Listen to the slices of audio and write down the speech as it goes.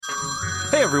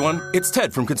Hey everyone, it's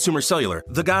Ted from Consumer Cellular,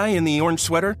 the guy in the orange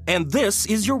sweater, and this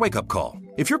is your wake-up call.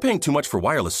 If you're paying too much for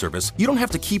wireless service, you don't have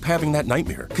to keep having that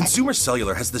nightmare. Consumer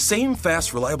Cellular has the same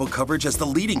fast, reliable coverage as the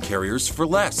leading carriers for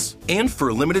less. And for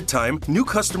a limited time, new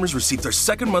customers receive their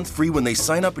second month free when they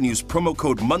sign up and use promo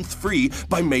code MONTHFREE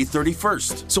by May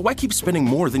 31st. So why keep spending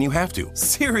more than you have to?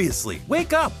 Seriously,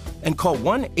 wake up and call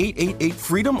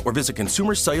 1-888-FREEDOM or visit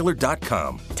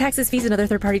consumercellular.com. Taxes, fees, and other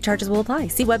third-party charges will apply.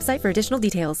 See website for additional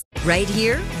details. Right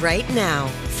here, right now.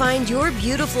 Find your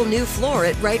beautiful new floor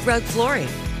at Right Rug Flooring.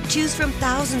 Choose from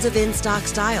thousands of in-stock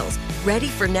styles, ready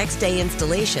for next day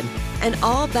installation, and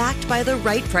all backed by the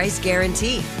right price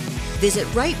guarantee. Visit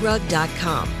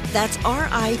rightrug.com. That's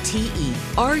RITERUG.com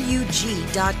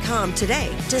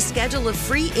today to schedule a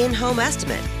free in-home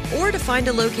estimate or to find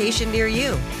a location near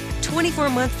you.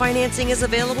 24-month financing is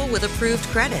available with approved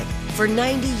credit. For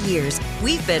 90 years,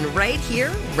 we've been right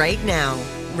here, right now.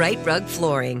 Right Rug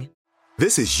Flooring.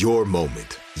 This is your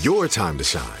moment, your time to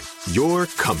shine, your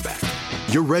comeback.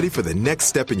 You're ready for the next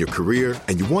step in your career,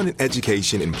 and you want an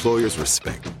education employers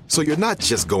respect. So you're not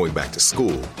just going back to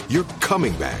school, you're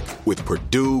coming back with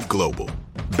Purdue Global.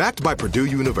 Backed by Purdue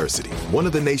University, one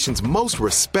of the nation's most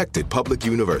respected public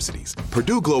universities,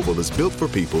 Purdue Global is built for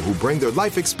people who bring their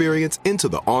life experience into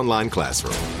the online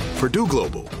classroom. Purdue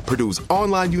Global, Purdue's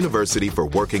online university for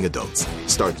working adults.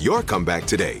 Start your comeback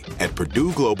today at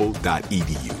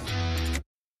purdueglobal.edu.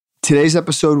 Today's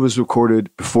episode was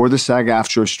recorded before the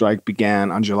SAG-AFTRA strike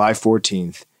began on July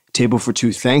 14th. Table for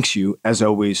Two thanks you, as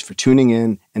always, for tuning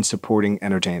in and supporting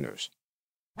entertainers.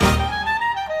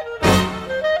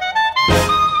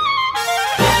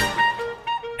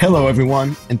 Hello,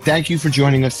 everyone, and thank you for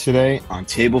joining us today on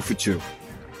Table for Two.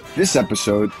 This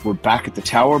episode, we're back at the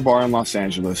Tower Bar in Los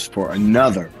Angeles for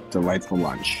another delightful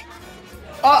lunch.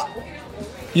 Oh,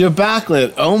 you're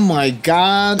backlit. Oh my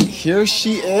God, here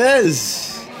she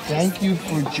is. Thank you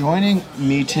for joining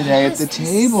me today at the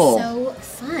table. So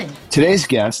fun. Today's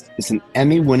guest is an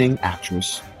Emmy-winning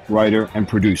actress, writer, and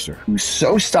producer who's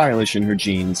so stylish in her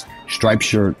jeans, striped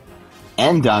shirt,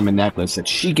 and diamond necklace that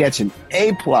she gets an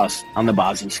A+ on the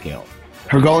Bosy scale.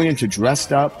 Her going into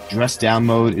dressed up, dressed down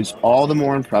mode is all the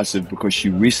more impressive because she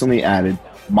recently added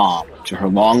mom to her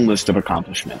long list of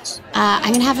accomplishments.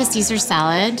 I'm going to have a Caesar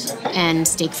salad and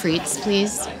steak frites,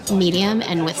 please, medium,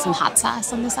 and with some hot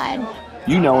sauce on the side.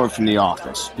 You know her from The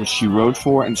Office, which she wrote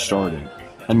for and starred in.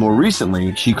 And more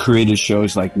recently, she created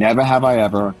shows like Never Have I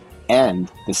Ever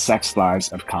and The Sex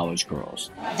Lives of College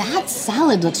Girls. That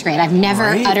salad looks great. I've never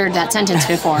uttered that sentence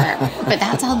before, but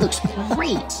that salad looks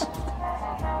great.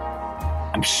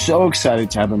 I'm so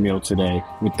excited to have a meal today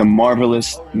with the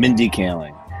marvelous Mindy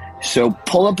Kaling. So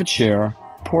pull up a chair,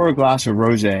 pour a glass of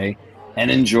rosé, and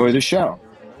enjoy the show.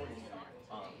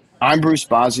 I'm Bruce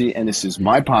Bozzi, and this is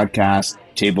my podcast,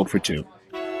 Table for Two.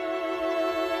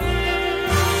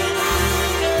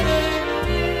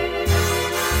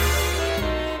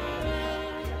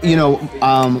 You know,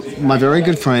 my very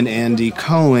good friend Andy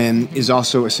Cohen is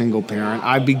also a single parent.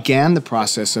 I began the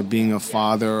process of being a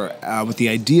father with the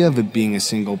idea of it being a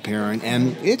single parent,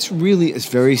 and it's really a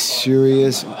very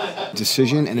serious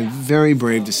decision and a very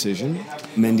brave decision,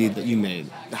 Mindy, that you made.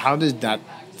 How did that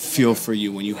feel for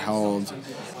you when you held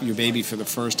your baby for the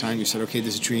first time? You said, okay,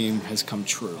 this dream has come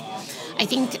true. I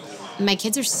think my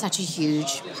kids are such a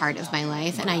huge part of my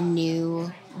life, and I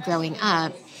knew growing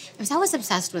up, I was always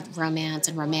obsessed with romance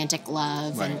and romantic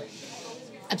love and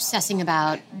obsessing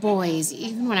about boys,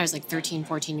 even when I was like 13,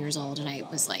 14 years old, and I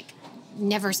was like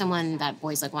never someone that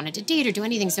boys like wanted to date or do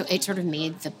anything, so it sort of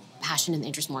made the passion and the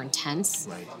interest more intense,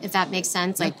 if that makes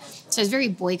sense. Like, so I was very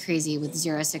boy crazy with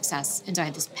zero success, and so I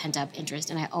had this pent-up interest,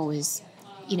 and I always,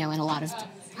 you know, in a lot of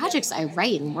projects I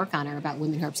write and work on are about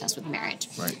women who are obsessed with marriage.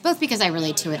 Both because I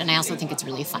relate to it, and I also think it's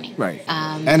really funny.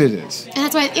 And it is. And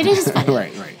that's why it is funny.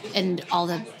 Right. And all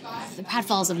the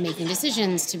pitfalls of making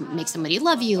decisions to make somebody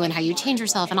love you and how you change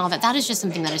yourself and all that is just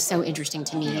something that is so interesting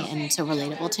to me and so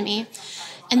relatable to me.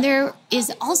 And there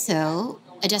is also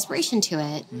a desperation to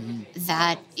it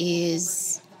that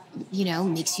is, you know,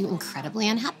 makes you incredibly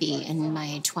unhappy in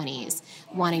my 20s,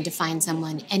 wanting to find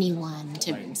someone, anyone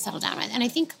to settle down with. And I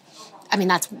think, I mean,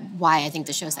 that's why I think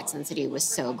the show Sex and the City was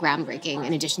so groundbreaking,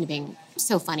 in addition to being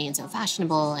so funny and so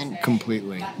fashionable. And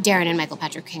completely. Darren and Michael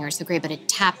Patrick King are so great, but it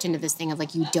tapped into this thing of,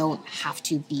 like, you don't have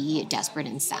to be desperate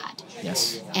and sad.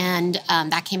 Yes. And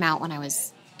that came out when I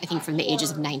was, I think, from the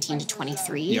ages of 19 to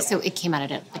 23. Yep. So it came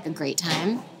out at a great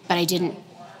time. But I didn't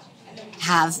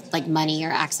have, like, money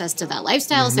or access to that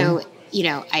lifestyle. So, you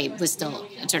know, I was still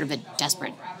sort of a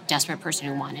desperate person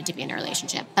who wanted to be in a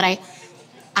relationship. But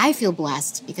I feel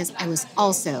blessed because I was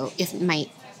also, if my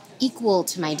equal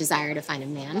to my desire to find a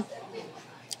man,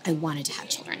 I wanted to have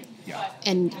children. Yeah.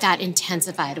 And that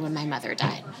intensified when my mother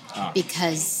died.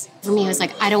 Because for me, it was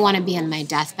like, I don't want to be on my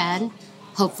deathbed,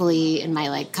 hopefully in my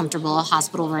like comfortable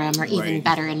hospital room or even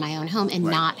better in my own home and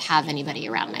not have anybody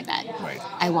around my bed. Right.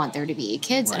 I want there to be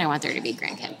kids and I want there to be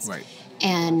grandkids. Right.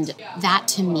 And that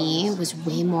to me was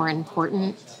way more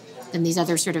important than these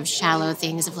other sort of shallow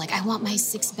things of like, I want my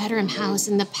 6-bedroom house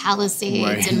in the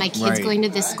Palisades and my kids going to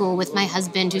this school with my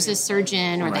husband who's a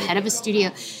surgeon or the head of a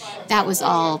studio. That was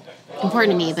all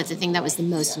important to me. But the thing that was the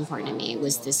most important to me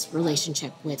was this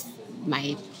relationship with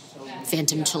my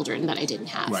phantom children that I didn't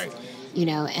have. Right. You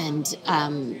know, and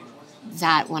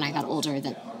that when I got older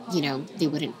that, you know, they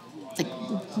wouldn't, like,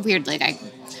 weird, like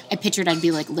I pictured I'd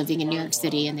be like living in New York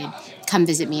City and they'd come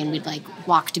visit me and we'd like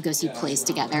walk to go see plays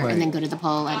together and then go to the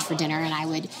polo lunch for dinner and I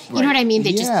would, you know what I mean?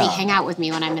 They'd just hang out with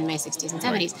me when I'm in my 60s and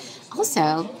 70s.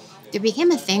 Also, there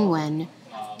became a thing when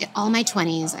all my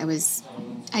 20s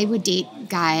I would date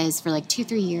guys for like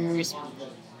 2-3 years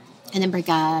and then break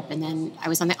up. And then I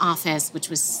was on The Office, which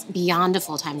was beyond a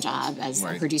full-time job as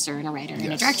a producer and a writer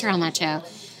and a director on that show.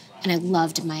 And I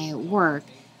loved my work.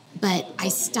 But I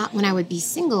stopped when I would be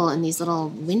single in these little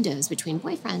windows between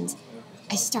boyfriends.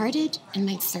 I started in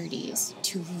my 30s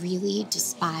to really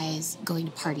despise going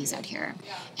to parties out here.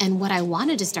 And what I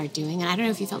wanted to start doing, and I don't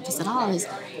know if you felt this at all, is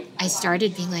I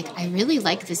started being like, I really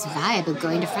like this vibe of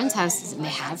going to friends' houses and they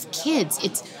have kids.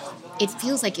 It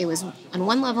feels like it was, on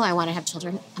one level, I wanted to have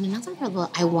children. On another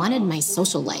level, I wanted my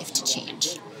social life to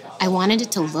change. I wanted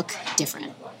it to look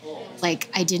different. Like,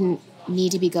 I didn't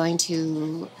need to be going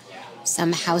to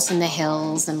some house in the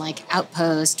hills and like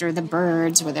Outpost or the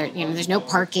Birds where there, you know, there's no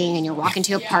parking and you're walking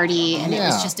to a party and it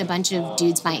was just a bunch of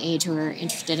dudes my age who were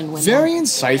interested in women. Very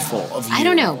insightful of you. I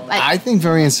don't know. I think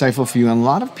very insightful for you. And a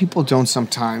lot of people don't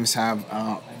sometimes have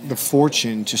the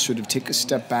fortune to sort of take a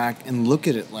step back and look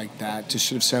at it like that, to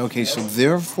sort of say, okay, so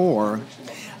therefore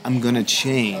I'm going to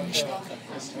change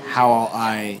how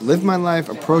I live my life,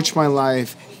 approach my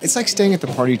life. It's like staying at the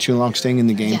party too long, staying in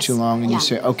the game too long, and you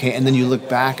say, okay, and then you look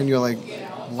back and you're like,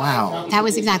 wow. That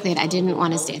was exactly it. I didn't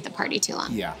want to stay at the party too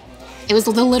long. Yeah. It was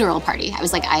the literal party. I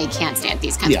was like, I can't stay at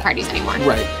these kinds of parties anymore.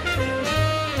 Right.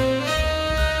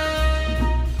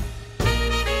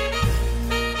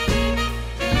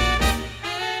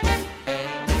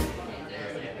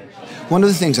 One of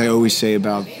the things I always say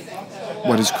about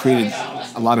what has created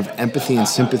a lot of empathy and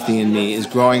sympathy in me is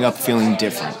growing up feeling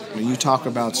different. When you talk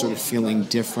about sort of feeling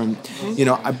different, you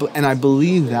know, I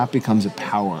believe that becomes a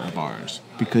power of ours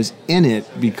because in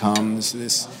it becomes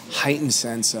this heightened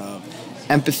sense of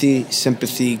empathy,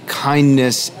 sympathy,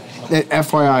 kindness.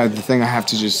 FYI, the thing I have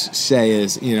to just say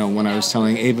is, you know, when I was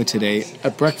telling Ava today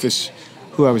at breakfast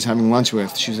who I was having lunch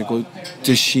with, she was like, well,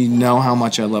 does she know how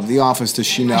much I love The Office? Does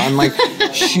she know? I'm like,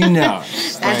 she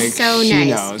knows. That's like, so she nice.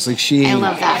 knows. Like, she... I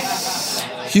love that.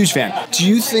 Huge fan. Do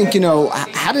you think, you know,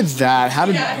 how did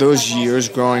those years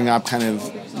growing up kind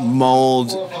of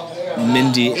mold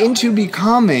Mindy into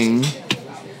becoming,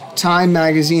 Time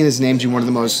Magazine has named you one of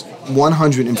the most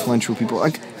 100 influential people.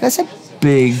 Like, that's a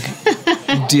big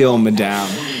deal, madame.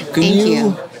 Thank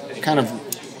you. Kind of...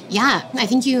 Yeah, I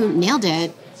think you nailed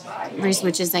it, Bruce,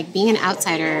 which is like being an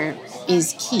outsider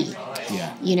is key.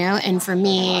 Yeah. You know, and for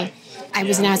me, I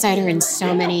was an outsider in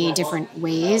so many different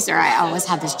ways, or I always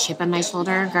had this chip on my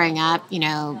shoulder growing up, you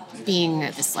know, being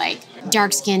this like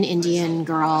dark-skinned Indian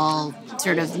girl,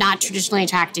 sort of not traditionally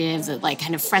attractive, like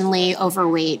kind of friendly,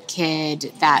 overweight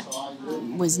kid that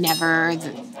was never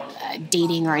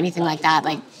dating or anything like that.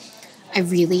 Like, I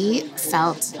really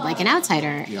felt like an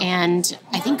outsider. Yeah. And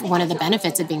I think one of the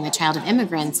benefits of being the child of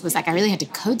immigrants was like I really had to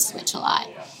code switch a lot.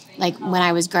 Like when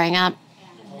I was growing up,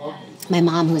 my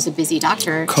mom, who was a busy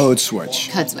doctor... Code switch.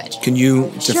 Can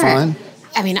you define? Sure.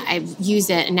 I mean, I use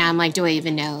it, and now I'm like, do I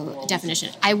even know a definition?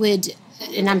 I would,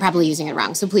 and I'm probably using it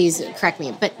wrong, so please correct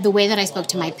me, but the way that I spoke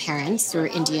to my parents, who were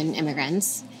Indian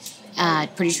immigrants,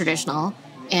 pretty traditional,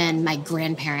 and my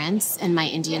grandparents and my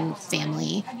Indian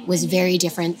family was very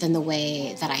different than the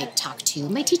way that I talked to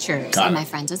my teachers and my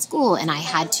friends at school, and I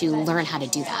had to learn how to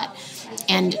do that.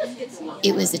 And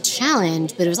it was a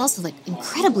challenge, but it was also like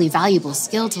incredibly valuable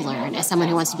skill to learn as someone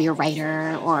who wants to be a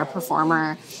writer or a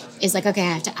performer. Is like, okay,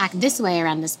 I have to act this way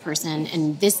around this person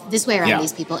and this way around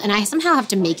these people, and I somehow have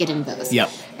to make it in both.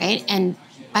 Yep. Right? And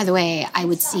by the way, I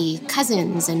would see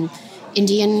cousins and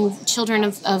Indian children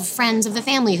of friends of the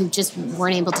family who just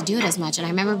weren't able to do it as much. And I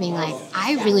remember being like,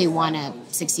 I really want to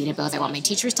succeed at both. I want my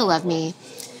teachers to love me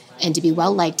and to be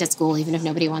well-liked at school, even if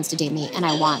nobody wants to date me. And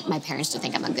I want my parents to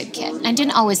think I'm a good kid. And I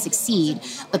didn't always succeed,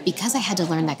 but because I had to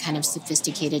learn that kind of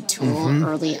sophisticated tool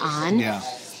early on,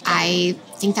 I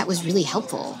think that was really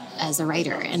helpful as a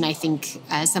writer. And I think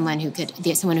as someone who had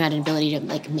an ability to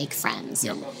like make friends.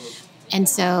 Yep. And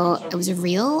so it was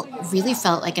really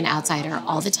felt like an outsider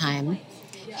all the time.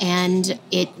 And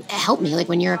it helped me. Like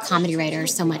when you're a comedy writer,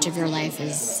 so much of your life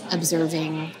is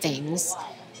observing things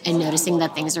and noticing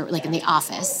that things are like in the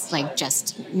office, like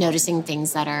just noticing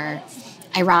things that are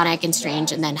ironic and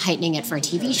strange and then heightening it for a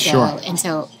TV show. Sure. And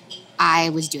so I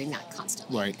was doing that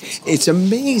constantly. Right. It's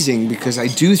amazing because I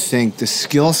do think the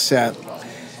skill set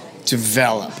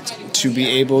developed to be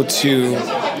able to...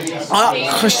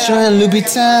 Christian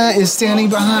Louboutin is standing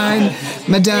behind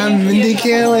Madame Mindy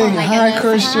Kaling. Hi,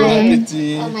 Christian.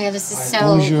 Oh my God, this is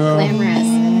so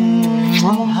glamorous.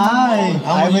 Hi.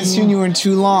 I haven't seen you in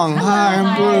too long. Hi,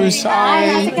 I'm Bruce. Hi.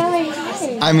 How's it going?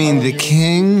 Hi. I mean, the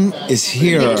king is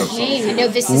here. The king. No,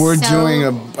 this is We're so doing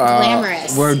a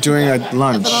glamorous. We're doing a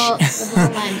lunch. A little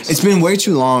lunch. It's been way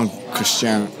too long,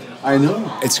 Christian. I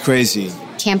know. It's crazy.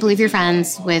 Can't believe you're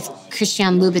friends with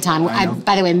Christian Louboutin. I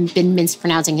by the way, been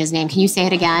mispronouncing his name. Can you say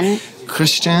it again?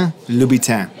 Christian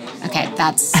Louboutin. Okay,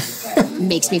 that's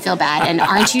makes me feel bad. And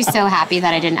aren't you so happy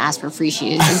that I didn't ask for free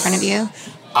shoes in front of you?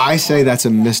 I say that's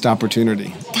a missed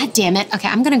opportunity. God damn it. Okay,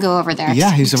 I'm going to go over there.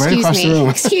 Yeah, he's right across the room.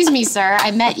 Excuse me, sir.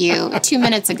 I met you 2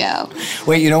 minutes ago.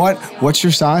 Wait, you know what? What's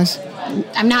your size?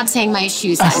 I'm not saying my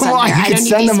shoe size Well, on here. you I can don't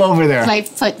send need them over there. My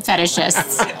foot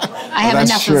fetishists. I have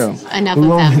That's true. enough we of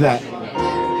won't them. do that.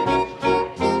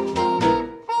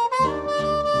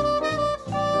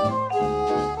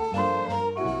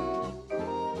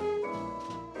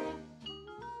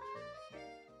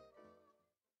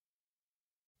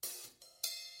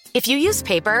 If you use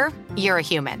paper, you're a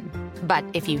human. But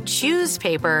if you choose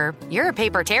paper, you're a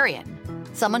papertarian.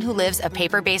 Someone who lives a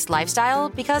paper-based lifestyle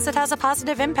because it has a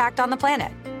positive impact on the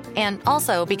planet. And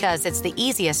also because it's the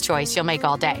easiest choice you'll make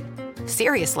all day.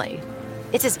 Seriously.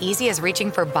 It's as easy as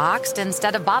reaching for boxed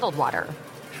instead of bottled water.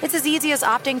 It's as easy as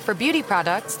opting for beauty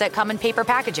products that come in paper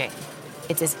packaging.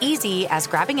 It's as easy as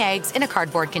grabbing eggs in a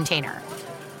cardboard container.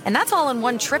 And that's all in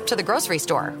one trip to the grocery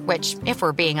store, which, if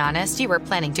we're being honest, you were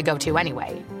planning to go to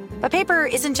anyway. But paper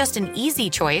isn't just an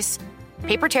easy choice.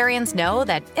 Papertarians know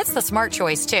that it's the smart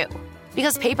choice, too.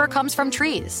 Because paper comes from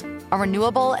trees, a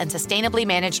renewable and sustainably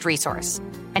managed resource.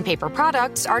 And paper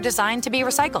products are designed to be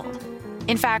recycled.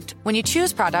 In fact, when you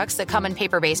choose products that come in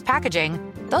paper-based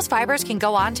packaging, those fibers can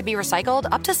go on to be recycled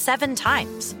up to 7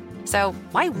 times. So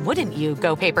why wouldn't you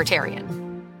go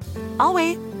papertarian? I'll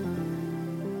wait.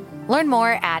 Learn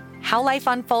more at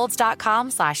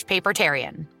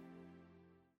howlifeunfolds.com/papertarian.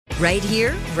 Right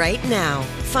here, right now.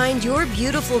 Find your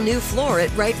beautiful new floor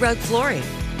at Right Rug Flooring.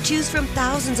 Choose from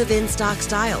thousands of in-stock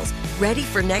styles, ready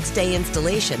for next day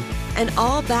installation, and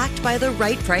all backed by the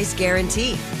right price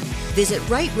guarantee. Visit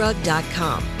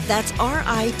rightrug.com. That's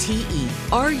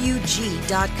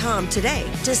RITERUG.com today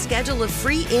to schedule a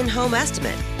free in-home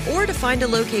estimate or to find a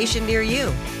location near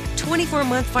you.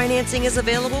 24-month financing is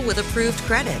available with approved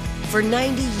credit. For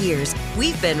 90 years,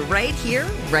 we've been right here,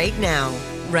 right now.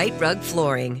 Right Rug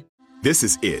Flooring. This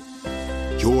is it.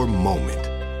 Your moment.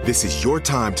 This is your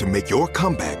time to make your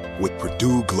comeback with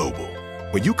Purdue Global.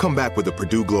 When you come back with a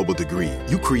Purdue Global degree,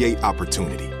 you create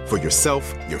opportunity for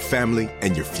yourself, your family,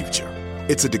 and your future.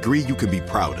 It's a degree you can be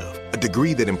proud of, a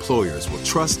degree that employers will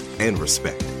trust and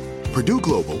respect. Purdue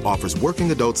Global offers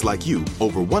working adults like you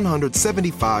over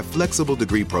 175 flexible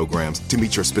degree programs to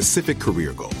meet your specific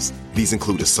career goals. These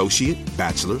include associate,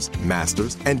 bachelor's,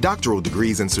 master's, and doctoral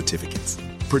degrees and certificates.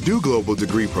 Purdue Global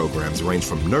degree programs range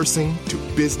from nursing to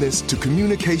business to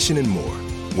communication and more.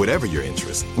 Whatever your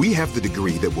interest, we have the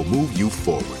degree that will move you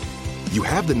forward. You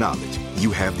have the knowledge,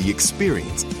 you have the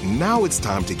experience. Now it's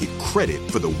time to get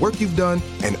credit for the work you've done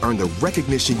and earn the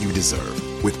recognition you deserve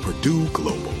with Purdue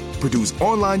Global, Purdue's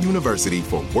online university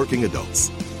for working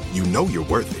adults. You know you're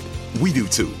worth it. We do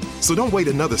too. So don't wait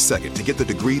another second to get the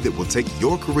degree that will take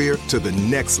your career to the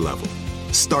next level.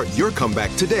 Start your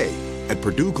comeback today at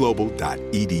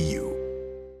purdueglobal.edu.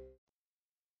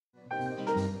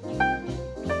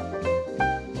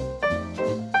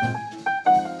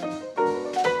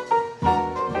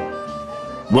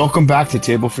 Welcome back to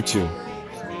Table for Two.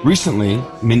 Recently,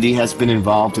 Mindy has been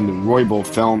involved in the Roybal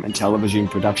film and television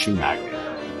production magnate,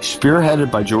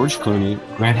 spearheaded by George Clooney,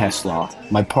 Grant Heslov,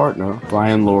 my partner,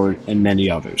 Brian Lord, and many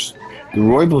others. The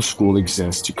Roybal School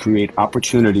exists to create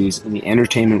opportunities in the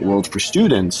entertainment world for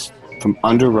students from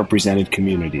underrepresented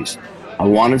communities. I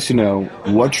wanted to know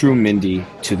what drew Mindy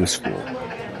to the school.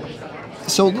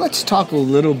 So let's talk a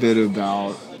little bit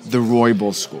about the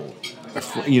Roybal School.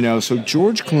 You know, so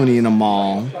George Clooney and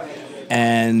Amal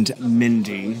and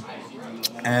Mindy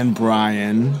and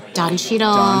Brian. Don Cheadle.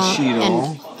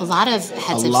 And a lot of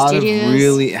heads of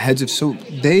studios. So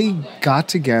they got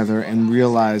together and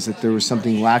realized that there was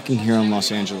something lacking here in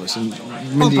Los Angeles. And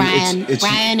Mindy,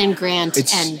 Brian and Grant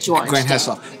and George. Grant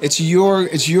Heslov. It's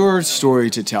your story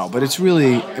to tell, but it's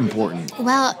really important.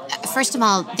 Well, first of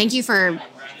all, thank you for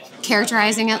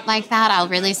characterizing it like that. I'll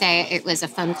really say it was a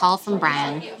phone call from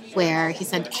Brian where he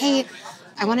said, hey,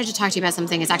 I wanted to talk to you about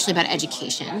something. It's actually about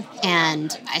education.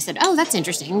 And I said, oh, that's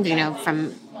interesting,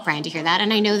 from Brian to hear that.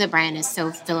 And I know that Brian is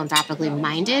so philanthropically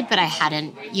minded, but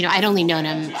I'd only known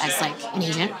him as like an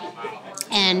agent.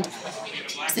 And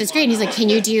so it's great. And he's like, can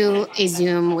you do a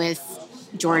Zoom with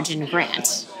George and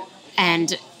Grant?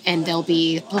 And they'll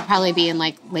probably be in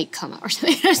like late coma or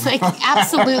something. I was like,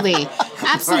 absolutely.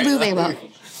 Absolutely. Well,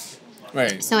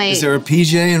 right. So is there a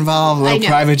PJ involved? A little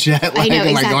private jet? Like,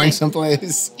 am I going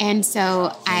someplace? And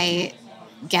so I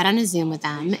get on a Zoom with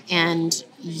them, and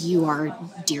you are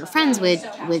dear friends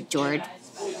with George.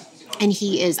 And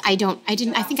he is, I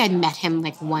think I'd met him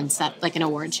like once at like an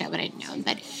award show, but I didn't know him.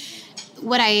 But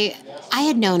what I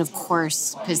had known, of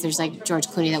course, because there's like George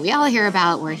Clooney that we all hear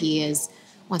about where he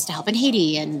wants to help in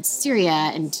Haiti and Syria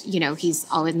and, he's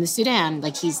always in the Sudan.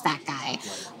 Like he's that guy.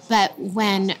 But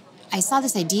when I saw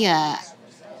this idea,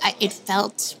 it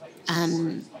felt,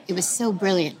 it was so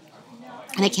brilliant.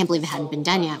 And I can't believe it hadn't been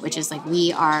done yet, which is like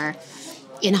we are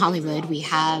in Hollywood. We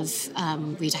have,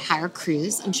 we hire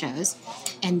crews on shows,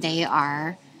 and they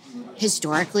are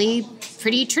historically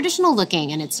pretty traditional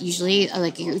looking. And it's usually,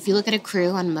 like, if you look at a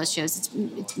crew on most shows,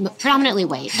 it's predominantly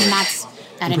white. And that's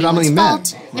not anyone's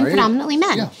fault. Right? And predominantly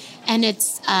men. Yeah. And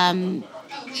it's,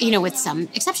 with some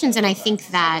exceptions. And I think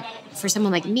that for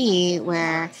someone like me,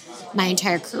 where my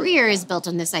entire career is built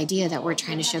on this idea that we're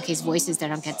trying to showcase voices that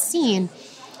don't get seen,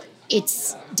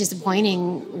 it's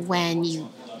disappointing when you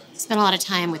spend a lot of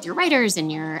time with your writers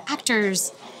and your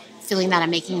actors feeling that I'm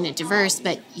making it diverse,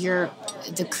 but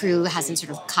the crew hasn't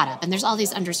sort of caught up. And there's all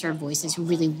these underserved voices who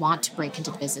really want to break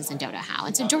into the business and don't know how.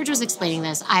 And so George was explaining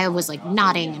this. I was like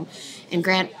nodding, and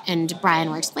Grant and Brian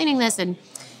were explaining this, and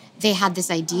they had this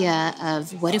idea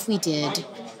of what if we did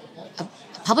a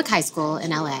public high school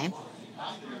in LA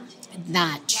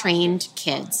that trained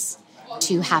kids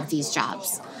to have these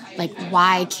jobs. Like,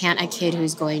 why can't a kid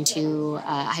who's going to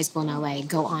high school in LA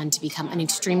go on to become an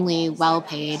extremely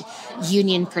well-paid,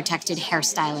 union-protected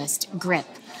hairstylist, grip,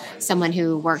 someone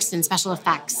who works in special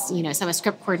effects, a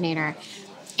script coordinator?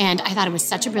 And I thought it was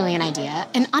such a brilliant idea.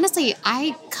 And honestly,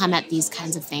 I come at these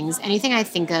kinds of things, anything I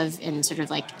think of in sort of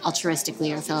like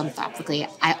altruistically or philanthropically,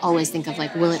 I always think of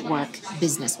like, will it work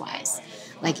business-wise?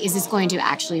 Like, is this going to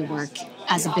actually work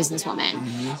as a businesswoman?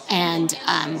 Mm-hmm. And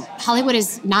Hollywood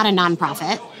is not a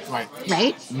nonprofit,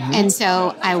 right? Mm-hmm. And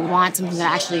so I want something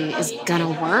that actually is going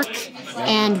to work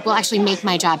and will actually make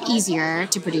my job easier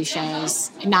to produce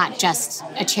shows, not just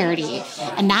a charity.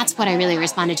 And that's what I really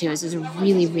responded to. Is a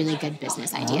really, really good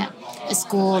business idea. A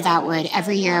school that would,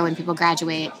 every year when people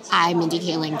graduate, Mindy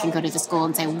Kaling, can go to the school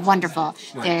and say, wonderful,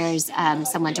 there's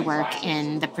someone to work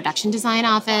in the production design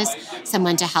office,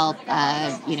 someone to help,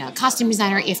 costume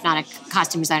designer, if not a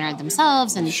costume designer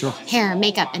themselves, and hair,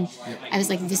 makeup. And I was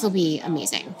like, this will be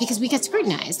amazing because we get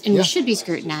scrutinized, and we should be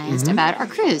scrutinized about our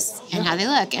crews and how they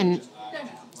look. And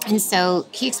so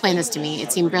he explained this to me.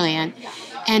 It seemed brilliant.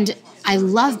 And I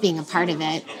love being a part of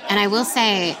it. And I will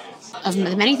say, of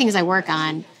the many things I work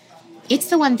on,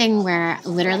 it's the one thing where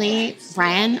literally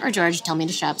Brian or George tell me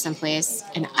to show up someplace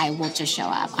and I will just show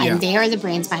up. Yeah. They are the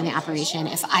brains behind the operation.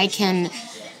 If I can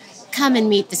come and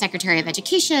meet the Secretary of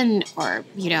Education or,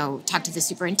 talk to the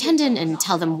superintendent and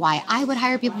tell them why I would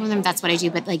hire people from them, that's what I do.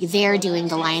 But like, they're doing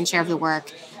the lion's share of the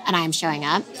work and I'm showing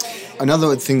up.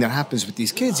 Another thing that happens with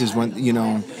these kids is when,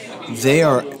 they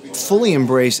are fully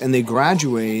embraced and they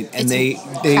graduate and they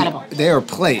are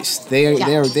placed. They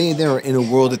are in a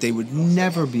world that they would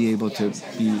never be able to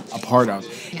be a part of.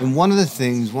 Yeah. And one of the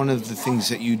things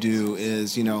that you do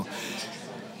is,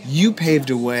 you paved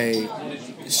a way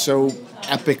so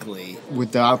epically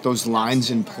without those lines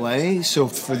in play. So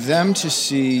for them to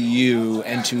see you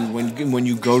and to when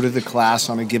you go to the class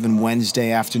on a given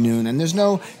Wednesday afternoon and there's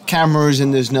no cameras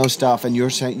and there's no stuff and you're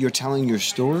telling your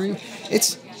story,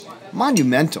 it's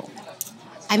monumental.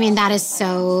 I mean, that is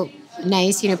so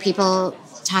nice. People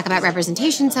talk about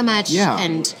representation so much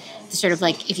and sort of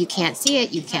like, if you can't see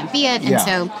it, you can't be it. And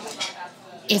so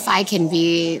if I can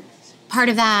be part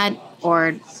of that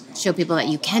or show people that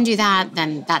you can do that,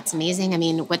 then that's amazing. I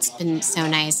mean, what's been so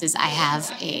nice is I have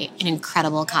an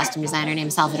incredible costume designer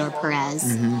named Salvador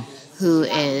Perez, who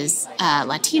is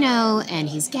Latino and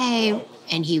he's gay,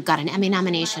 and he got an Emmy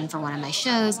nomination for one of my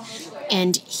shows.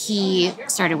 And he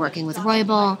started working with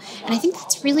Roybal. And I think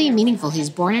that's really meaningful. He's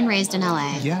born and raised in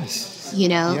LA. Yes. You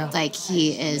know, like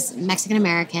he is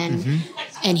Mexican-American.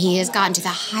 And he has gotten to the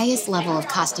highest level of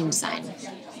costume design.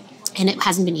 And it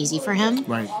hasn't been easy for him.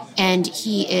 Right. And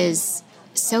he is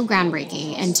so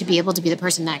groundbreaking. And to be able to be the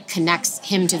person that connects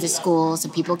him to the school so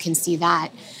people can see that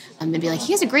and be like,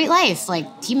 he has a great life.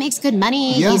 Like, he makes good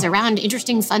money. Yeah. He's around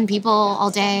interesting, fun people all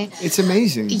day. It's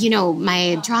amazing. You know,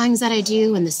 my drawings that I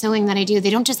do and the sewing that I do, they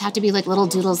don't just have to be like little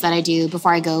doodles that I do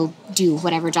before I go do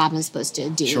whatever job I'm supposed to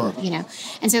do, you know?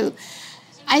 And so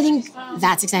I think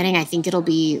that's exciting. I think it'll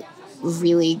be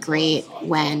really great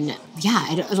when,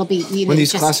 it'll be... You know, when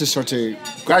these classes start to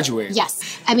graduate.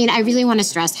 Yes. I mean, I really want to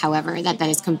stress, however, that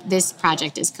this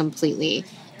project is completely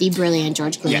the brilliant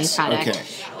George Clooney product. Okay.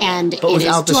 And it is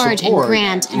George and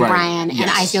Grant and Brian, and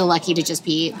I feel lucky to just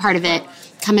be part of it,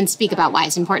 come and speak about why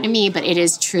it's important to me, but it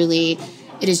is truly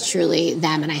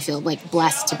them, and I feel like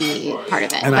blessed to be part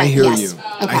of it. And I hear you.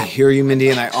 Okay. I hear you, Mindy,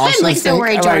 and I also I'm like so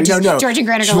worried George and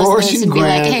Grant are going to listen and be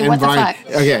like, hey, what the fuck?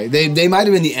 Okay, they might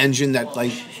have been the engine that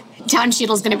like... Don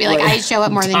Cheadle's going to be like, I show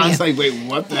up more than you. Don's like, wait,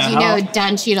 what the hell? You know,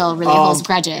 Don Cheadle really holds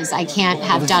grudges. I can't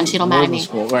have Don Cheadle mad at me.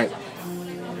 Right.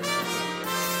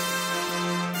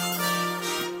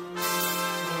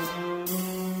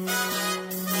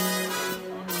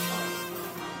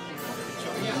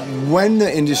 When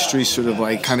the industry sort of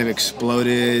like kind of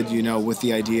exploded, you know, with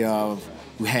the idea of,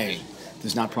 hey,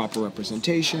 there's not proper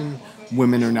representation,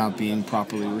 women are not being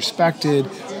properly respected,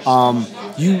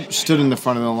 you stood in the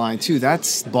front of the line too.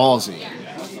 That's ballsy.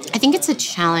 I think it's a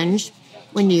challenge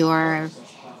when you're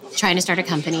trying to start a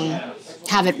company,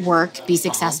 have it work, be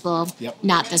successful,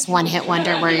 not this one-hit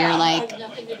wonder where you're like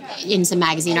in some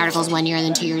magazine articles 1 year and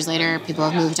then 2 years later people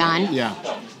have moved on. Yeah.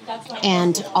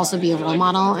 And also be a role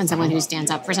model and someone who stands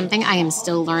up for something. I am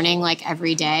still learning like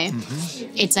every day.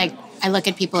 It's like I look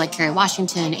at people like Kerry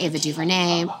Washington, Ava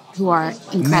DuVernay, who are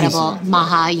incredible. Amazing.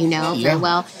 Maha, you know, very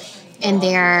well. And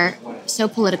they're so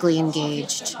politically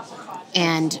engaged.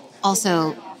 And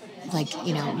also, like,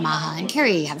 you know, Maha and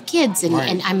Kerry have kids. And,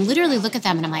 and I'm literally look at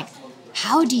them and I'm like,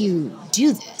 how do you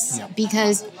do this?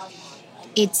 Because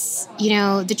it's, you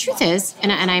know, the truth is,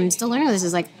 and I'm still learning this,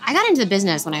 is like, I got into the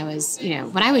business when I was, you know,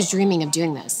 when I was dreaming of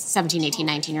doing this, 17, 18,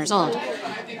 19 years old.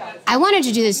 I wanted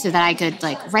to do this so that I could,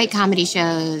 like, write comedy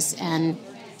shows and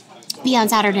be on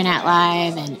Saturday Night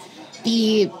Live and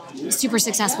be super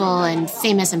successul and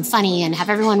famous and funny and have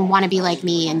everyone want to be like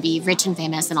me and be rich and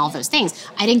famous and all those things.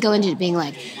 I didn't go into it being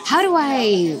like, how do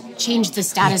I change the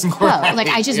status quo? Like,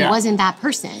 I just wasn't that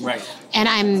person. Right. And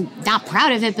I'm not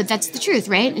proud of it, but that's the truth,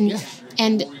 right?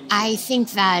 And I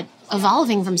think that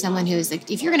evolving from someone who's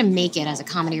like, if you're going to make it as a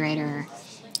comedy writer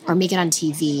or make it on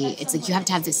TV, it's like you have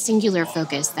to have this singular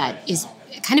focus that is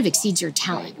kind of exceeds your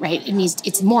talent, right?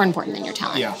 It's more important than your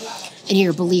talent and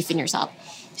your belief in yourself.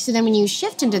 So then when you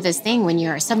shift into this thing, when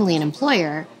you're suddenly an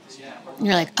employer, and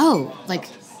you're like, oh, like,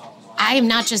 I am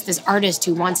not just this artist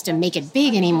who wants to make it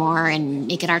big anymore and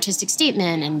make an artistic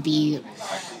statement and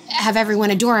have everyone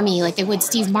adore me like they would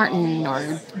Steve Martin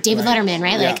or David Letterman,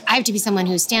 right? Like, I have to be someone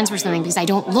who stands for something because I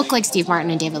don't look like Steve Martin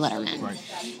and David Letterman. Right.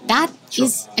 That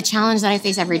is a challenge that I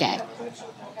face every day.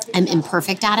 I'm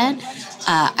imperfect at it.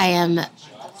 I am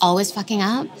always fucking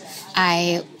up.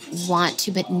 I want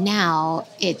to, but now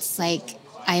it's like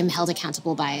I am held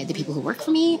accountable by the people who work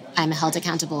for me. I'm held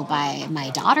accountable by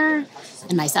my daughter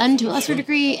and my son to a lesser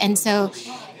degree. And so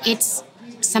it's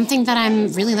something that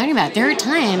I'm really learning about. There are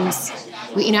times,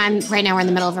 you know, right now we're in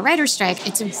the middle of a writer's strike.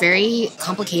 It's a very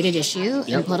complicated issue,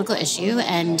 a political issue,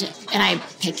 and I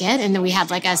picket, and then we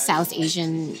had like a South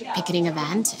Asian picketing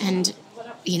event, and,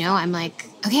 you know, I'm like,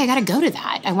 okay, I got to go to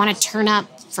that. I want to turn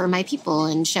up for my people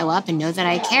and show up and know that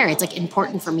I care. It's like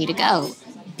important for me to go.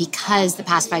 Because the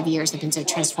past 5 years have been so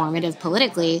transformative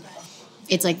politically,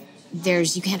 it's like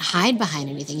you can't hide behind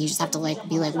anything. You just have to like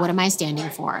be like, what am I standing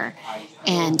for?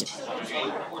 And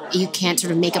you can't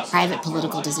sort of make a private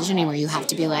political decision anymore. You have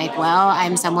to be like, well,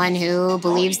 I'm someone who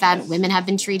believes that women have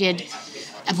been treated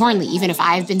abhorrently, even if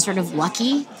I've been sort of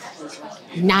lucky.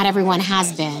 Not everyone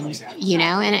has been, you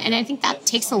know? And I think that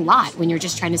takes a lot when you're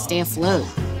just trying to stay afloat.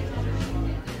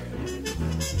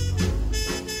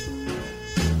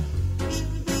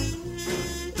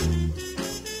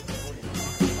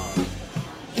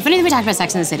 Funny that we talked about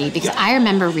Sex and the City because I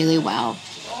remember really well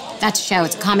that show.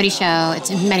 It's a comedy show.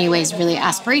 It's in many ways really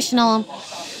aspirational.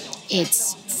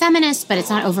 It's feminist, but it's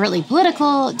not overtly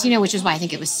political, you know, which is why I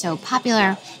think it was so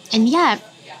popular. And yet,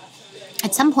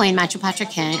 at some point, Matthew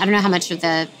Patrick King, I don't know how much of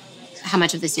the how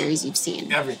much of the series you've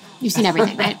seen. Everything. You've seen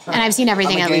everything, right? And I've seen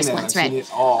everything at least once, right? I've seen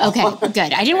it all. Okay,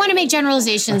 good. I didn't want to make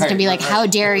generalizations and be like, how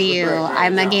dare you?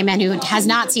 I'm a gay man who has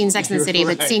not seen Sex and the City,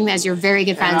 but seeing as you're very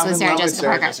good friends with Sarah Jessica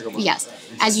Parker. Yes,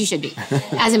 as you should be.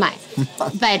 As am I.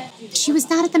 But she was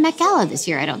not at the Met Gala this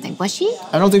year, I don't think. Was she?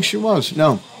 I don't think she was,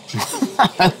 no.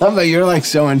 I love that you're like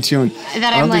so in tune. I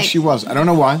don't think she was. I don't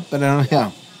know why, but I don't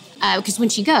know. Yeah. Because when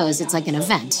she goes, it's like an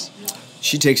event.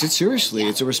 She takes it seriously.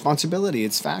 It's a responsibility.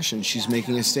 It's fashion. She's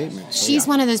making a statement. So She's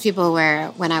one of those people where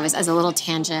when I was, as a little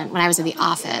tangent, when I was in the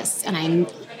office and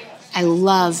I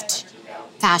loved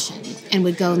fashion and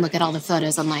would go and look at all the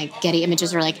photos on like Getty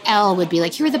Images, or like Elle would be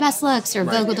like, here are the best looks, or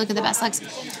Vogue would look at the best looks.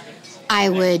 I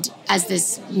would, as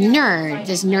this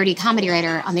nerdy comedy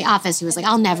writer on The Office who was like,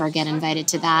 I'll never get invited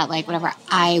to that, like whatever,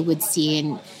 I would see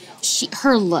in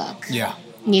her look. Yeah.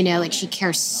 You know, like she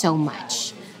cares so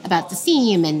much about the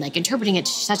theme and like interpreting it.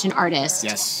 She's such an artist.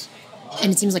 Yes.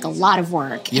 And it seems like a lot of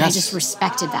work. Yes. And I just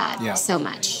respected that so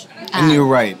much. And you're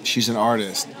right. She's an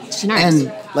artist. She's an artist.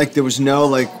 And like there was no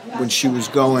like when she was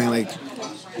going like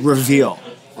reveal.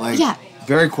 Like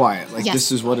very quiet. Like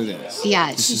this is what it is.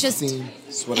 Yeah. She's just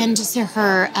and just to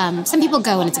her, some people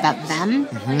go and it's about them,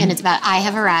 and it's about I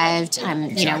have arrived,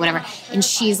 you know, whatever. And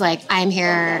she's like, I'm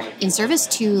here in service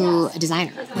to a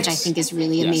designer, which I think is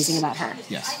really amazing about her.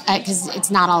 Yes. Because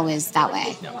it's not always that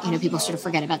way. No. You know, people sort of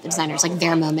forget about the designers, like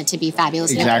their moment to be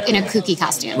fabulous in a kooky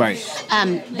costume. Right.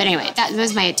 But anyway, that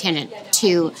was my tangent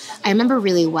too. I remember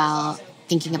really well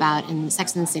thinking about in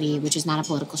Sex and the City, which is not a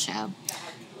political show,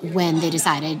 when they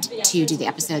decided to do the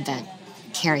episode that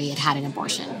Carrie had an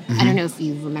abortion. I don't know if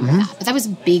you remember that, but that was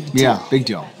a big deal. Yeah, big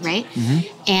deal. Right?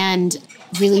 And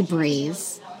really brave.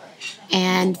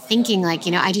 And thinking like,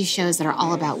 you know, I do shows that are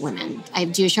all about women. I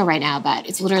do a show right now, but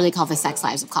it's literally called The Sex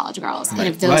Lives of College Girls. Right. And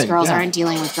if those girls aren't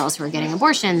dealing with girls who are getting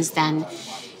abortions, then...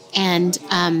 And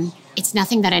it's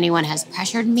nothing that anyone has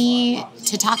pressured me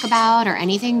to talk about or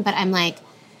anything, but I'm like,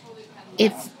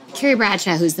 if Carrie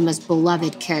Bradshaw, who's the most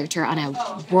beloved character on a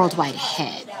worldwide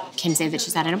hit, can say that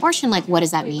she's had an abortion, like, what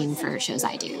does that mean for shows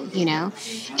I do, you know?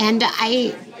 And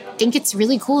I think it's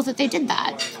really cool that they did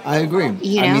that. I agree.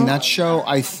 You know? I mean, that show,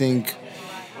 I think,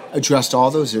 addressed all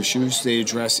those issues. They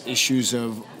address issues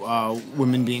of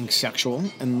women being sexual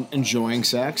and enjoying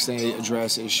sex. They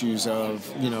address issues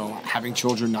of, you know, having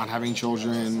children, not having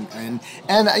children. And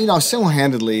you know,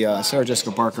 single-handedly, Sarah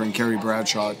Jessica Parker and Carrie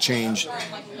Bradshaw changed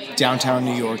downtown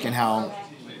New York and how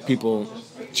people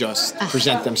just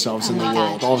present themselves in the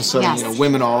world. All of a sudden, you know,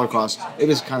 women all across. It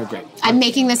was kind of great. I'm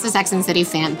making this a Sex and the City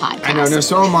fan podcast. I know, no,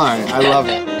 so am I. I love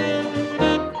it.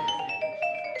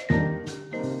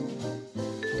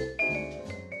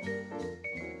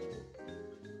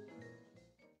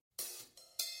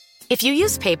 If you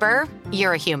use paper,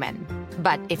 you're a human.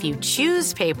 But if you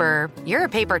choose paper, you're a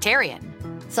papertarian.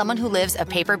 Someone who lives a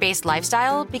paper-based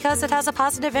lifestyle because it has a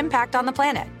positive impact on the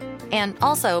planet. And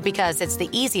also because it's the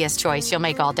easiest choice you'll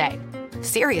make all day.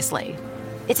 Seriously.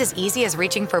 It's as easy as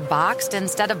reaching for boxed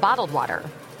instead of bottled water.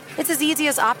 It's as easy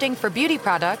as opting for beauty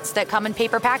products that come in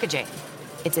paper packaging.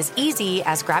 It's as easy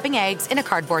as grabbing eggs in a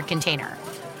cardboard container.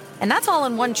 And that's all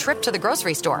in one trip to the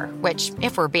grocery store, which,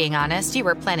 if we're being honest, you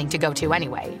were planning to go to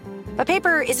anyway. But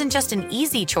paper isn't just an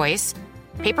easy choice.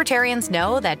 Papertarians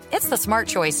know that it's the smart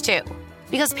choice, too.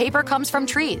 Because paper comes from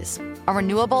trees, a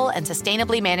renewable and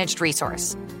sustainably managed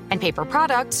resource. And paper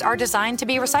products are designed to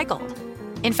be recycled.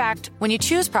 In fact, when you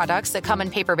choose products that come in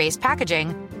paper-based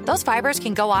packaging, those fibers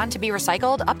can go on to be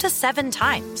recycled up to 7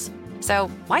 times. So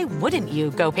why wouldn't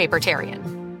you go papertarian?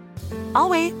 I'll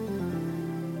wait.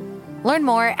 Learn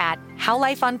more at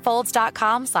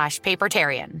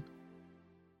howlifeunfolds.com/papertarian.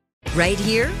 Right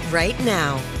here, right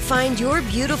now. Find your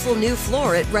beautiful new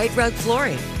floor at Right Rug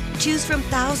Flooring. Choose from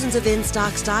thousands of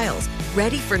in-stock styles,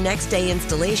 ready for next day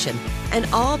installation, and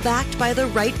all backed by the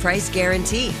right price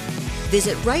guarantee.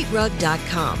 Visit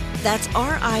rightrug.com. That's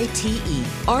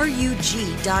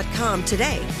RITERUG.com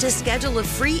today to schedule a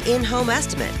free in-home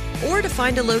estimate or to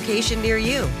find a location near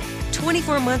you.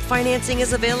 24-month financing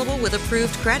is available with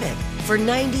approved credit. For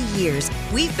 90 years,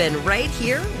 we've been right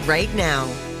here, right now.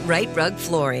 Right Rug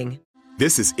Flooring.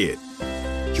 This is it.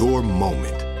 Your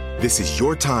moment. This is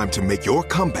your time to make your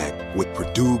comeback with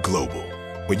Purdue Global.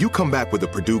 When you come back with a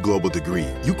Purdue Global degree,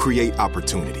 you create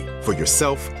opportunity for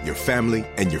yourself, your family,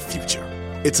 and your future.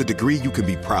 It's a degree you can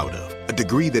be proud of, a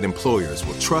degree that employers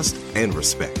will trust and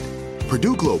respect.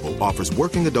 Purdue Global offers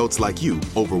working adults like you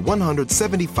over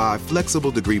 175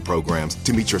 flexible degree programs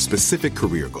to meet your specific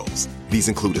career goals. These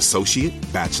include associate,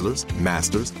 bachelor's,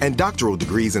 master's, and doctoral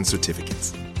degrees and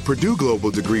certificates. Purdue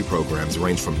Global degree programs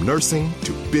range from nursing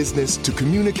to business to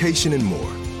communication and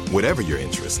more. Whatever your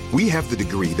interest, we have the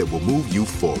degree that will move you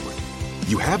forward.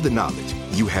 You have the knowledge,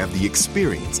 you have the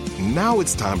experience. Now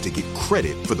it's time to get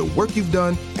credit for the work you've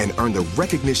done and earn the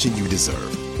recognition you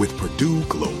deserve with Purdue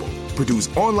Global, Purdue's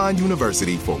online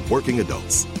university for working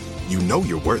adults. You know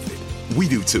you're worth it. We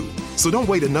do too. So don't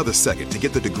wait another second to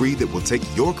get the degree that will take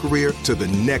your career to the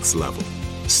next level.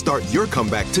 Start your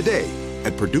comeback today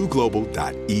at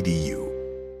purdueglobal.edu.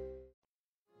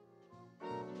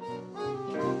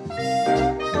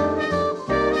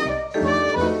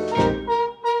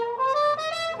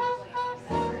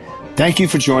 Thank you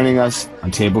for joining us on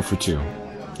Table for Two.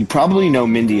 You probably know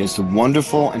Mindy as the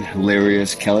wonderful and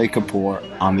hilarious Kelly Kapoor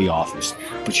on The Office,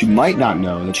 but you might not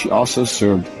know that she also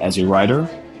served as a writer,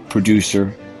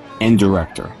 producer, and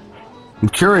director. I'm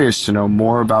curious to know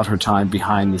more about her time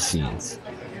behind the scenes.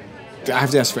 I have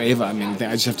to ask for Ava. I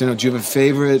just have to know, do you have a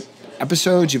favorite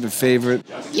episode? Do you have a favorite?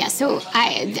 Yeah, so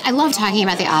I love talking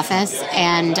about The Office,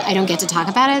 and I don't get to talk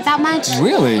about it that much.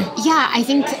 Really? Yeah, I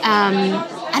think,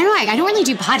 I don't know, I don't really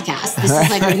do podcasts. This is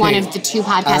like one of the 2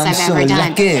 podcasts I've ever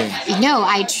done. Lucky. No,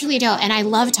 I truly don't. And I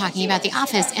love talking about The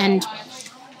Office. And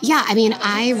yeah,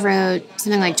 I wrote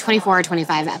something like 24 or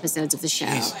 25 episodes of the show.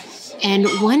 Jeez. And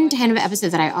one kind of episode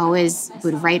that I always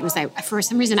would write was, for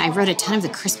some reason, I wrote a ton of the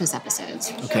Christmas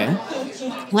episodes. Okay.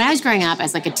 When I was growing up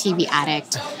as like a TV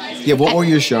addict. Yeah, what were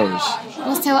your shows?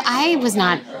 Well, so I was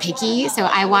not picky, so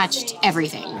I watched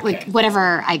everything, like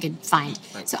whatever I could find.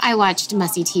 So I watched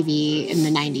Must-See TV in the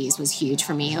 90s was huge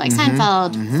for me, like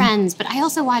Seinfeld, Friends, but I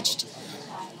also watched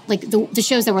like the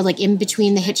shows that were like in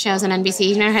between the hit shows on NBC.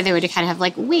 You know how they would kind of have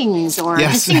like Wings or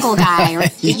The Single Guy or,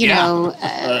 you know,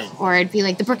 or it'd be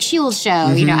like the Brooke Shields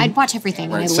show. You know, I'd watch everything.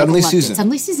 Right. And I Suddenly loved Susan. It.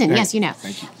 Suddenly Susan, Right. yes, you know.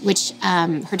 Thank you. Which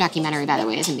her documentary, by the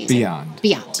way, is amazing.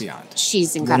 Beyond.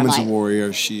 She's incredible. Woman's a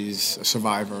warrior. She's a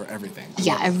survivor. Everything.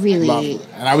 Yeah, I really love her.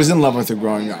 And I was in love with her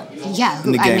growing up. Yeah,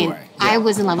 in the gay way. I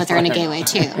was in love with her in a gay way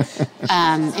too,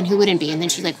 and who wouldn't be? And then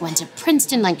she like went to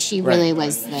Princeton. Like she really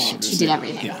was she did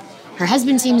everything. Yeah. Her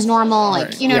husband seems normal,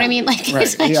 like you know what I mean. Like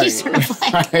it's like she's sort of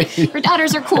like her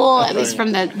daughters are cool, at least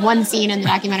from the one scene in the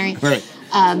documentary. Right.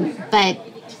 But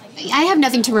I have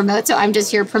nothing to promote, so I'm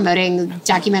just here promoting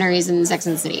documentaries and Sex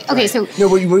and the City. Okay, so no,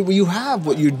 what you have,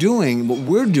 what you're doing, what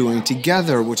we're doing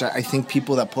together, which I think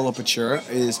people that pull up a chair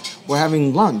is we're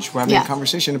having lunch, we're having a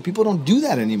conversation, and people don't do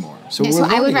that anymore. So, so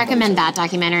I would recommend that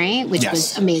documentary, which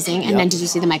was amazing. And then did you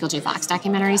see the Michael J. Fox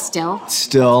documentary?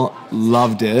 Still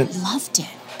loved it. Loved it.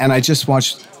 And I just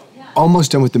watched,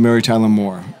 almost done with the Mary Tyler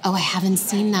Moore. Oh, I haven't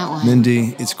seen that one.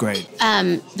 Mindy, it's great.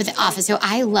 But The Office. So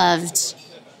I loved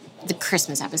the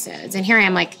Christmas episodes. And here I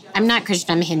am, like, I'm not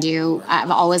Christian, I'm Hindu.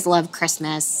 I've always loved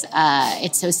Christmas.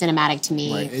 It's so cinematic to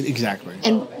me. Right, exactly.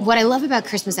 And what I love about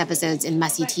Christmas episodes in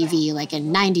Must-See TV, like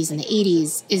in 90s and the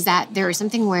 80s, is that there was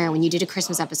something where when you did a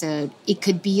Christmas episode, it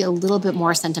could be a little bit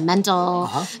more sentimental.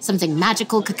 Something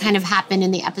magical could kind of happen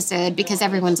in the episode because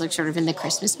everyone's like sort of in the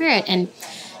Christmas spirit. And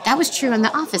that was true in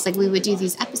The Office. Like we would do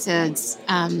these episodes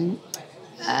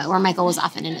where Michael was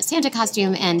often in a Santa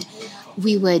costume, and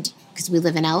we would, because we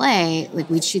live in LA, like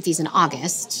we'd shoot these in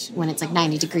August when it's like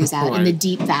 90 degrees out in the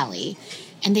deep valley.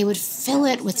 And they would fill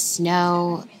it with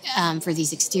snow for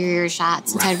these exterior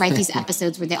shots. And so I'd write these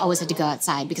episodes where they always had to go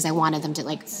outside because I wanted them to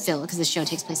like fill, because the show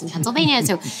takes place in Pennsylvania. And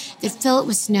so they'd fill it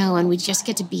with snow, and we'd just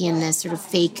get to be in this sort of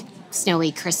fake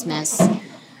snowy Christmas,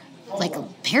 like a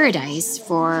paradise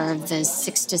for the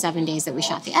 6 to 7 days that we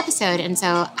shot the episode. And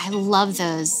so I love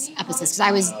those episodes because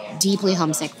I was deeply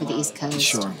homesick for the East Coast.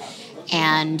 Sure.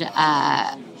 And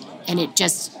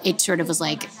it sort of was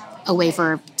like a way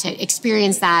to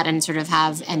experience that and sort of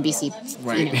have NBC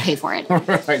pay for it.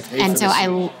 And so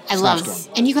I love,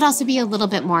 and you could also be a little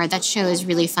bit more, that show is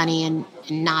really funny and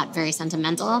not very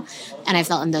sentimental. And I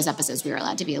felt in those episodes we were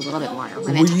allowed to be a little bit more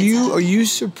romantic. Are you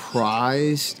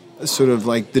surprised, sort of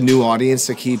like the new audience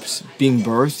that keeps being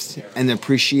birthed and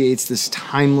appreciates this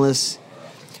timeless,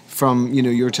 from,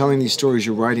 you're telling these stories,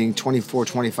 you're writing 24,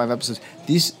 25 episodes.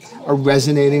 These are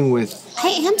resonating with... I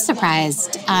am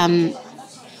surprised.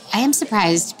 I am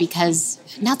surprised because,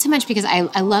 not so much because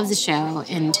I love the show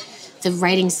and the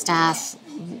writing staff,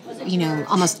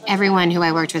 almost everyone who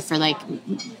I worked with for like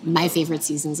my favorite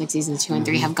seasons, like seasons 2 and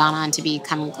 3, have gone on to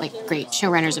become like great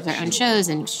showrunners of their own shows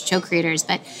and show creators.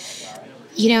 But,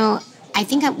 I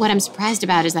think what I'm surprised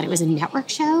about is that it was a network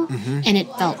show and it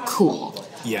felt cool.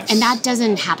 Yes. And that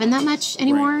doesn't happen that much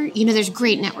anymore. Right. There's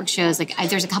great network shows. Like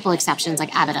there's a couple exceptions,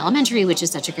 like Abbott Elementary, which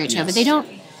is such a great show, but they don't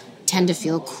tend to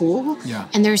feel cool. Yeah.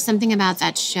 And there's something about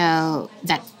that show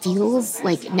that feels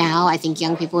like, now I think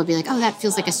young people would be like, oh, that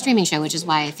feels like a streaming show, which is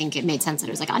why I think it made sense that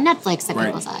it was like on Netflix that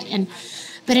people saw it.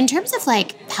 But in terms of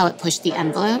like how it pushed the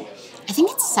envelope, I think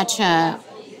it's such a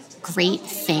great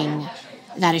thing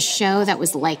that a show that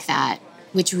was like that,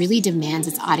 which really demands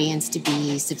its audience to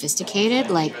be sophisticated.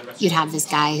 Like, you'd have this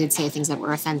guy who'd say things that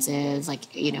were offensive,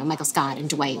 like, you know, Michael Scott and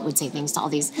Dwight would say things to all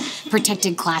these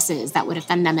protected classes that would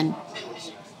offend them. And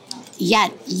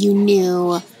yet you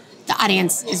knew the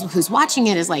audience who's watching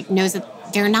it knows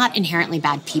that they're not inherently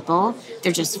bad people.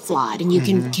 They're just flawed, and you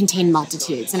can contain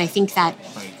multitudes. And I think that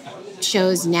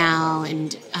shows now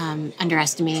and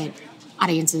underestimate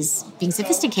audiences being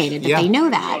sophisticated, that they know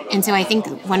that. And so I think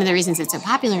one of the reasons it's so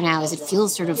popular now is it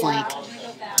feels sort of like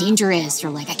dangerous,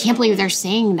 or like, I can't believe they're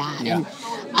saying that. Yeah.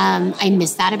 And I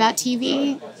miss that about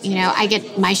TV. You know,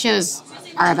 my shows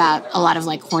are about a lot of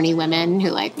like horny women who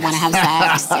like want to have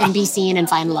sex and be seen and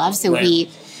find love. So we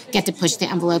get to push the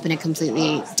envelope in a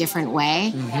completely different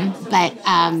way. But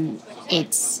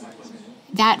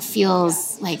that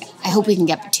feels like, I hope we can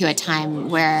get to a time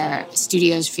where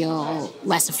studios feel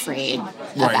less afraid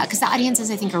about, because the audiences,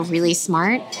 I think, are really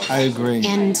smart. I agree.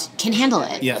 And can handle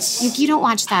it. Yes. You don't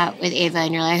watch that with Ava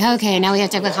and you're like, okay, now we have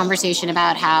to have a conversation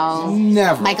about how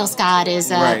Michael Scott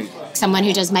is someone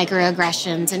who does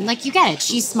microaggressions, and like, you get it.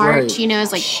 She's smart. She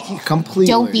knows, like, completely.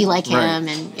 Don't be like him.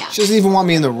 And she doesn't even want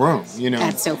me in the room, you know.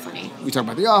 That's so funny. We talk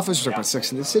about The Office, we talk about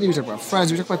Sex and the City, we talk about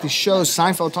Friends, we talk about these shows,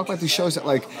 Seinfeld, talk about these shows that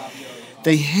like,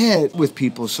 they hit with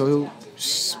people so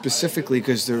specifically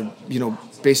because they're, you know,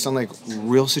 based on like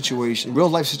real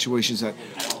life situations that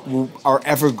are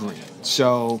evergreen.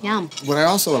 So what I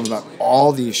also love about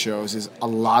all these shows is a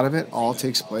lot of it all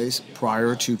takes place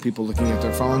prior to people looking at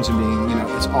their phones and being, you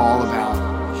know, it's all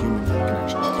about human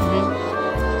connection.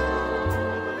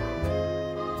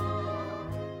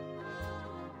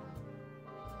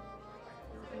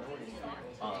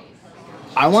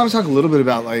 I want to talk a little bit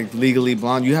about like Legally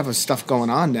Blonde. You have stuff going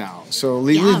on now. So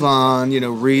Legally Blonde, you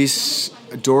know,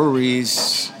 adore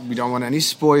Reese. We don't want any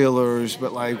spoilers,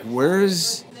 but like,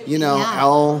 where's, you know,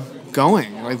 Elle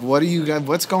going? Like,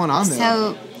 what's going on there?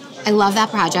 So I love that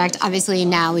project. Obviously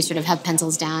now we sort of have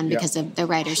pencils down because of the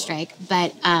writer's strike,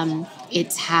 but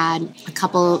it's had a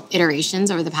couple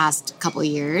iterations over the past couple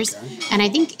years. And I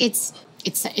think it's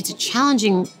a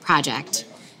challenging project,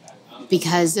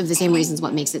 because of the same reasons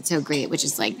what makes it so great, which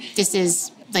is like, this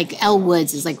is like, Elle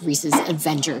Woods is like Reese's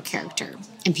Avenger character.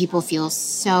 And people feel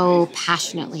so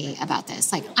passionately about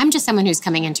this. Like, I'm just someone who's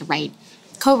coming in to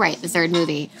co-write the third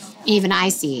movie. Even I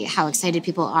see how excited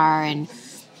people are, and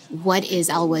what is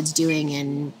Elle Woods doing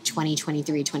in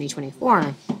 2023,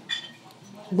 2024,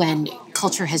 when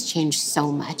culture has changed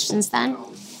so much since then.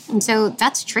 And so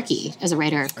that's tricky as a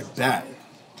writer. I bet.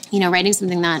 You know, writing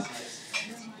something that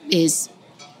is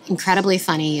incredibly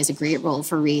funny is a great role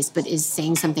for Reese, but is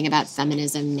saying something about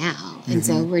feminism now. And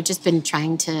so we've just been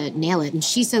trying to nail it. And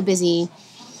she's so busy,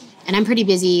 and I'm pretty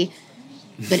busy,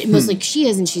 but mostly she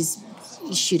is, and she's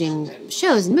shooting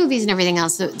shows and movies and everything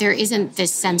else. So there isn't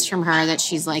this sense from her that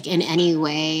she's like in any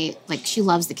way, like, she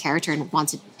loves the character and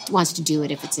wants to do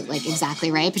it if it's like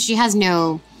exactly right. But she has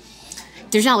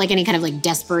there's not like any kind of like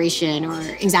desperation or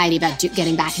anxiety about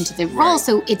getting back into the role.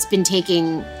 So it's been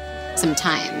taking some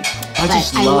time.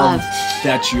 I love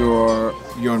that you're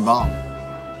involved.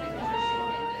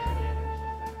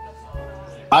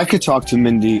 I could talk to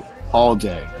Mindy all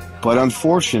day, but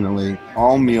unfortunately,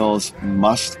 all meals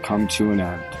must come to an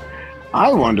end.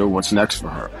 I wonder what's next for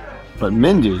her, but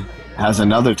Mindy has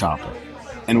another topic,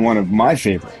 and one of my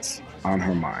favorites on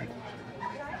her mind.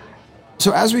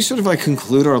 So as we sort of like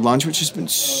conclude our lunch, which has been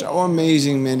so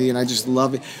amazing, Mindy, and I just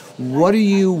love it.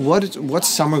 What's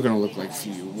summer going to look like for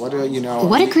you? What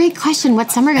a great question.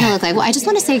 What's summer going to look like? Well, I just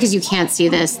want to say, because you can't see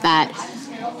this, that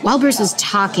while Bruce was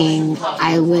talking,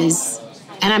 and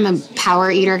I'm a power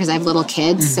eater because I have little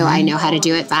kids, so I know how to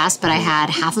do it fast, but I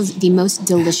had half of the most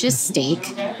delicious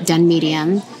steak done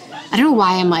medium. I don't know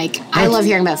why I'm like, I love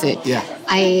hearing about food. Yeah.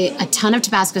 A ton of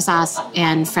Tabasco sauce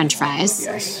and French fries.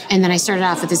 Yes. And then I started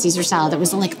off with a Caesar salad that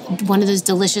was like one of those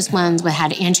delicious ones that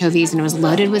had anchovies and it was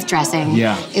loaded with dressing.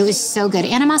 Yeah. It was so good.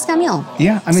 And a Moscow Mule.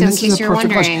 Yeah. I mean, so this is a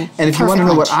perfect lunch. And if you want to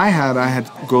know what I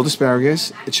had grilled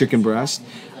asparagus, a chicken breast,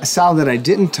 a salad that I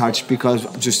didn't touch because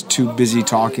I'm just too busy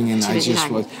talking, and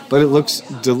but it looks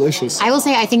delicious. I will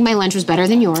say, I think my lunch was better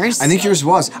than yours. I think yours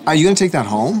was. Are you going to take that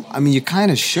home? I mean, you kind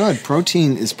of should.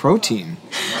 Protein is protein.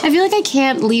 I feel like I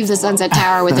can't leave the Sunset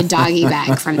Tower with a doggy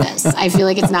bag from this. I feel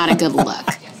like it's not a good look.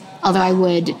 Although I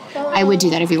would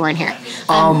do that if you weren't here.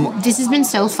 This has been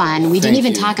so fun. We didn't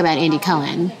even talk about Andy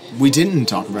Cohen. We didn't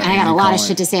talk about Andy Cohen. I got a lot of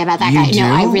shit to say about that guy. Do? No,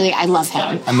 I love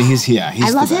him. I mean, he's I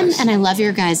love him, and I love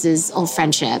your guys' old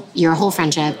friendship, your whole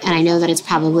friendship. And I know that it's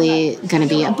probably going to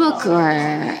be a book or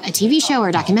a TV show or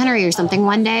a documentary or something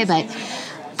one day, but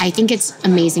I think it's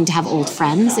amazing to have old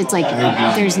friends. It's like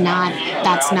that's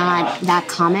not that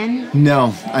common.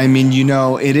 No, I mean,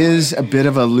 it is a bit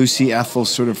of a Lucy Ethel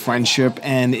sort of friendship,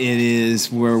 and it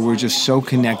is where we're just so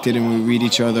connected and we read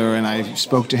each other. And I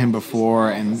spoke to him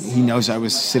before, and he knows I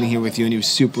was sitting here with you, and he was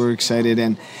super excited.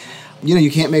 And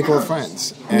you can't make old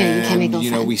friends. No, you can't make old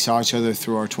friends. We saw each other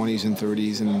through our 20s and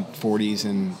 30s and 40s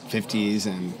and 50s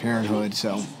and parenthood.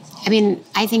 So, I mean,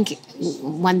 I think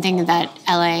one thing that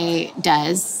LA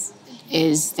does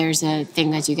is there's a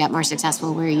thing as you get more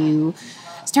successful where you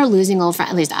start losing old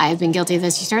friends. At least I've been guilty of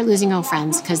this. You start losing old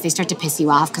friends because they start to piss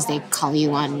you off because they call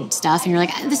you on stuff. And you're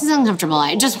like, this is uncomfortable.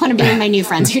 I just want to be with my new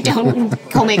friends who don't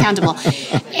hold me accountable.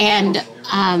 And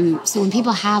so when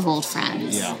people have old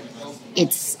friends,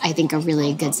 it's, I think, a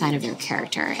really good sign of their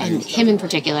character. And him in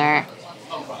particular,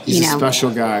 he's a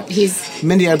special guy.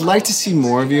 Mindy, I'd like to see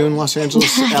more of you in Los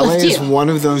Angeles. LA is one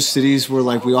of those cities where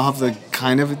we all have the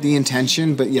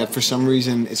intention, but yet for some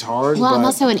reason it's hard. Well, I'm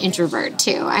also an introvert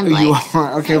too. You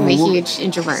are? Okay, I'm a huge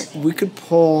introvert. We could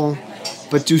pull,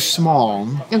 but do small.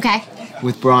 Okay.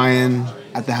 With Brian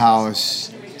at the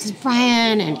house. This is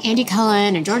Brian and Andy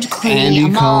Cohen and George Clooney.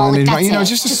 Andy Cohen, and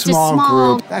just a small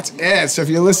group. That's it. So if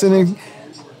you're listening,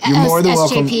 you're more than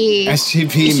welcome. SGP,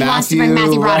 Matthew. She wants to bring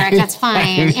Matthew Broderick. Right? That's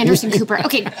fine. Anderson Cooper.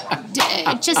 Okay,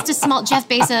 just a small Jeff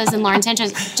Bezos and Lauren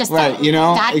Sanchez. Just right.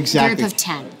 That exactly. group of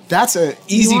 10. That's an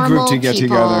easy Normal group to get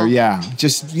people. together. Yeah,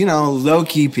 just low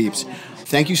key peeps.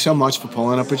 Thank you so much for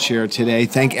pulling up a chair today.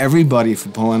 Thank everybody for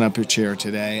pulling up a chair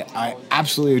today. I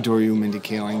absolutely adore you, Mindy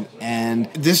Kaling. And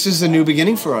this is a new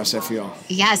beginning for us, I feel.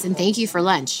 Yes, and thank you for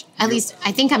lunch. At least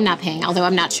I think I'm not paying, although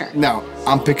I'm not sure. No,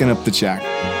 I'm picking up the check.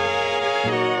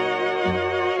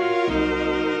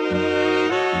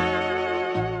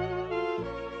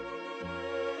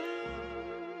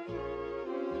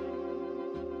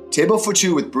 Table for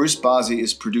Two with Bruce Bozzi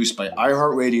is produced by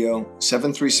iHeartRadio,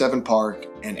 737 Park,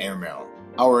 and Airmail.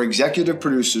 Our executive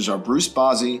producers are Bruce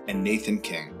Bozzi and Nathan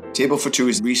King. Table for Two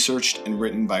is researched and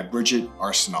written by Bridget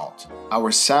Arsenault.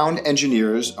 Our sound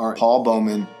engineers are Paul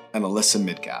Bowman and Alyssa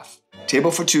Midgaff.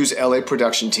 Table for Two's LA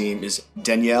production team is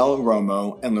Danielle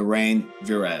Romo and Lorraine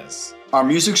Virez. Our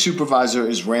music supervisor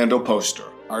is Randall Poster.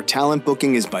 Our talent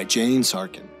booking is by Jane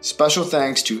Sarkin. Special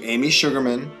thanks to Amy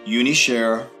Sugarman, Uni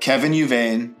Scher, Kevin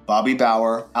Uvain, Bobby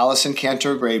Bauer, Allison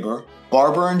Cantor-Graber,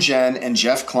 Barbara and Jen and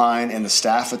Jeff Klein and the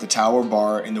staff at the Tower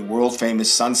Bar in the world-famous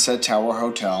Sunset Tower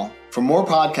Hotel. For more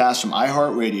podcasts from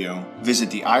iHeartRadio, visit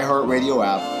the iHeartRadio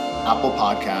app, Apple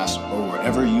Podcasts, or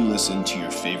wherever you listen to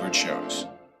your favorite shows.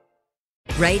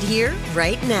 Right here,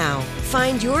 right now.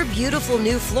 Find your beautiful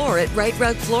new floor at Right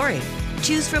Rug Flooring.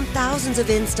 Choose from thousands of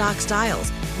in-stock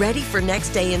styles, ready for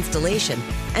next day installation,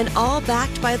 and all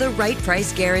backed by the right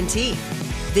price guarantee.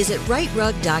 Visit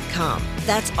rightrug.com.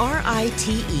 That's RITERUG.com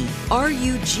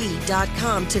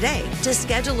today to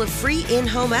schedule a free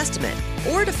in-home estimate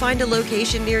or to find a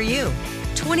location near you.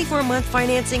 24-month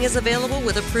financing is available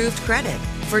with approved credit.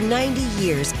 For 90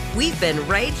 years, we've been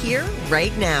right here,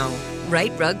 right now.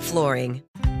 Right Rug Flooring.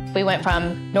 We went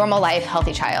from normal life,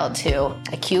 healthy child to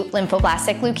acute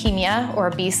lymphoblastic leukemia,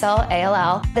 or B-cell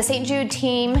ALL. The St. Jude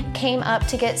team came up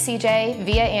to get CJ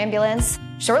via ambulance.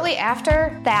 Shortly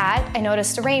after that, I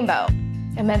noticed a rainbow.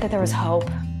 It meant that there was hope.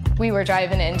 We were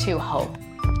driving into hope.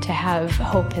 To have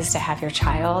hope is to have your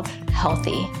child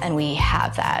healthy, and we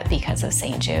have that because of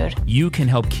St. Jude. You can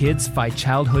help kids fight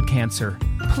childhood cancer.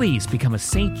 Please become a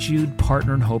St. Jude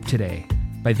Partner in Hope today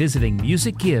by visiting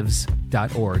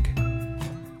musicgives.org.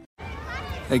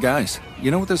 Hey guys,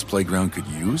 you know what this playground could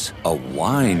use? A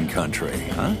wine country,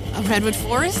 huh? A redwood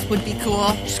forest would be cool.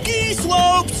 Ski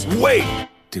slopes! Wait!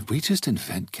 Did we just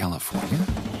invent California?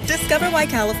 Discover why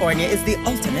California is the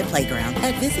ultimate playground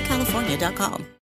at visitcalifornia.com.